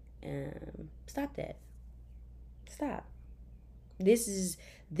 Stop that. Stop. This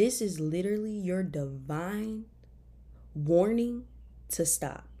is literally your divine warning to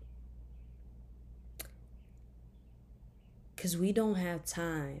stop. Because we don't have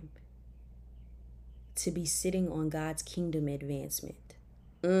time to be sitting on God's kingdom advancement.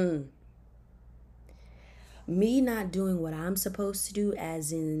 Me not doing what I'm supposed to do,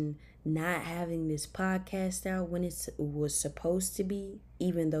 as in not having this podcast out when it was supposed to be,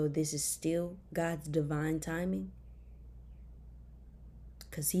 even though this is still God's divine timing.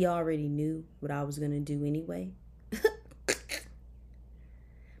 Because he already knew what I was going to do anyway.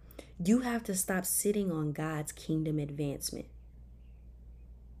 You have to stop sitting on God's kingdom advancement.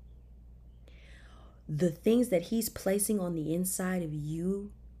 The things that he's placing on the inside of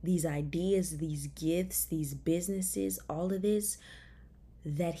you, these ideas, these gifts, these businesses, all of this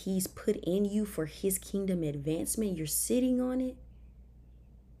that he's put in you for his kingdom advancement, you're sitting on it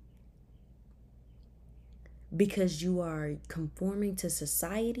because you are conforming to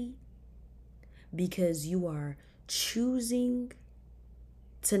society, because you are choosing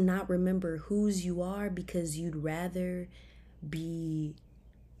to not remember whose you are, because you'd rather be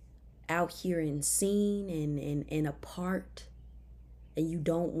out here and seen and apart, and you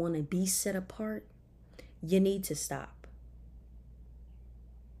don't want to be set apart. You need to stop.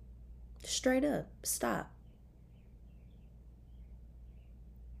 Straight up, stop.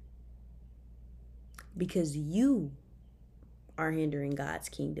 Because you are hindering God's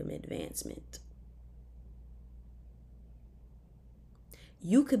kingdom advancement.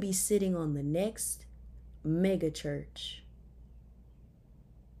 You could be sitting on the next mega church,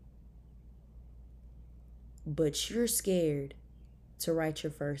 but you're scared to write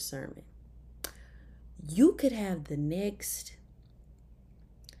your first sermon. You could have the next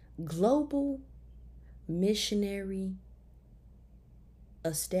global missionary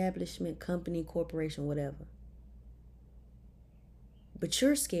establishment, company, corporation, whatever, but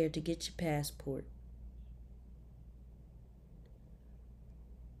you're scared to get your passport.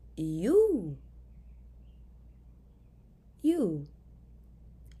 You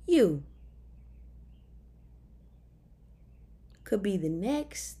could be the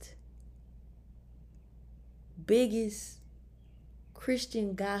next biggest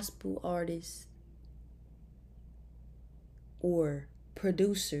Christian gospel artist or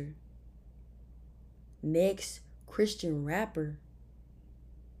producer, next Christian rapper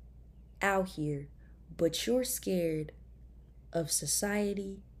out here, but you're scared of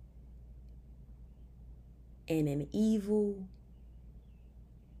society and an evil,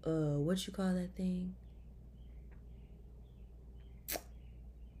 what you call that thing?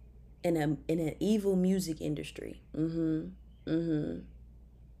 In an evil music industry. And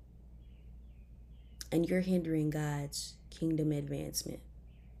you're hindering God's kingdom advancement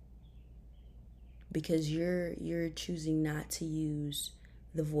because you're choosing not to use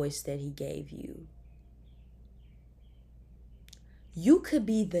the voice that he gave you. You could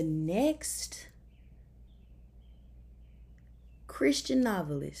be the next Christian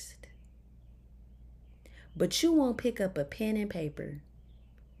novelist, but you won't pick up a pen and paper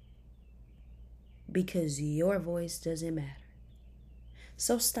because your voice doesn't matter.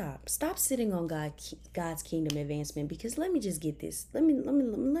 So stop sitting on God's kingdom advancement, because let me just get this. Let me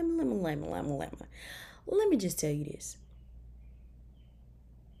just tell you this.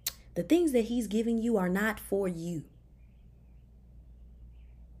 The things that he's giving you are not for you.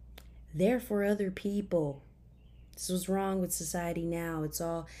 They're for other people. This is what's wrong with society now. It's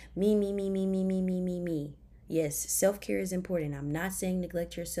all me. Yes, self-care is important. I'm not saying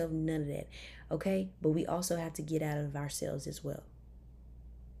neglect yourself, none of that. Okay? But we also have to get out of ourselves as well.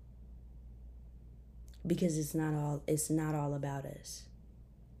 Because it's not all about us.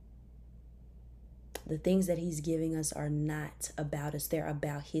 The things that he's giving us are not about us. They're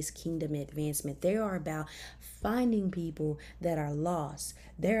about his kingdom advancement. They are about finding people that are lost.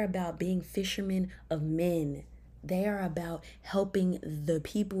 They're about being fishermen of men. They are about helping the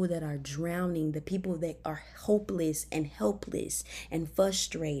people that are drowning, the people that are hopeless and helpless and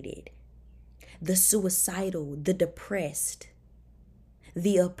frustrated, the suicidal, the depressed,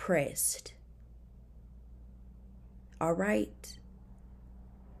 the oppressed. All right?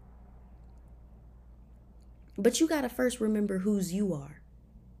 But you got to first remember whose you are,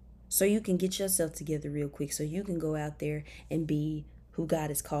 so you can get yourself together real quick, so you can go out there and be who God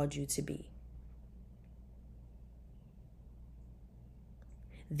has called you to be.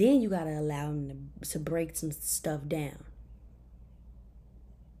 Then you got to allow him to break some stuff down.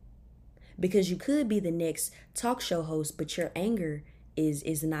 Because you could be the next talk show host, but your anger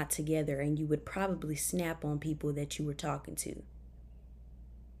is not together, and you would probably snap on people that you were talking to.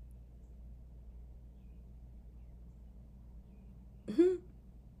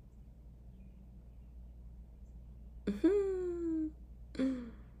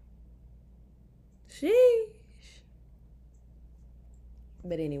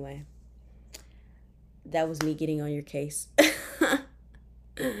 But anyway, that was me getting on your case.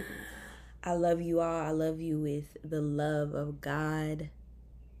 I love you all. I love you with the love of God.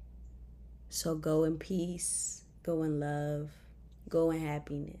 So go in peace, go in love, go in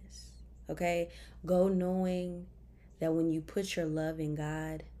happiness. Okay? Go knowing that when you put your love in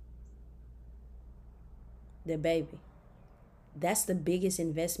God, that baby, that's the biggest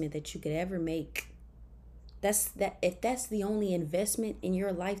investment that you could ever make. If that's the only investment in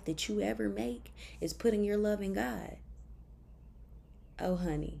your life that you ever make is putting your love in God. Oh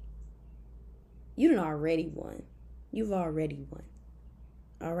honey, you done already won. You've already won.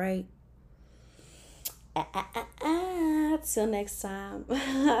 All right. Till next time.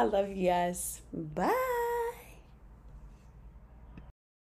 I love you guys. Bye.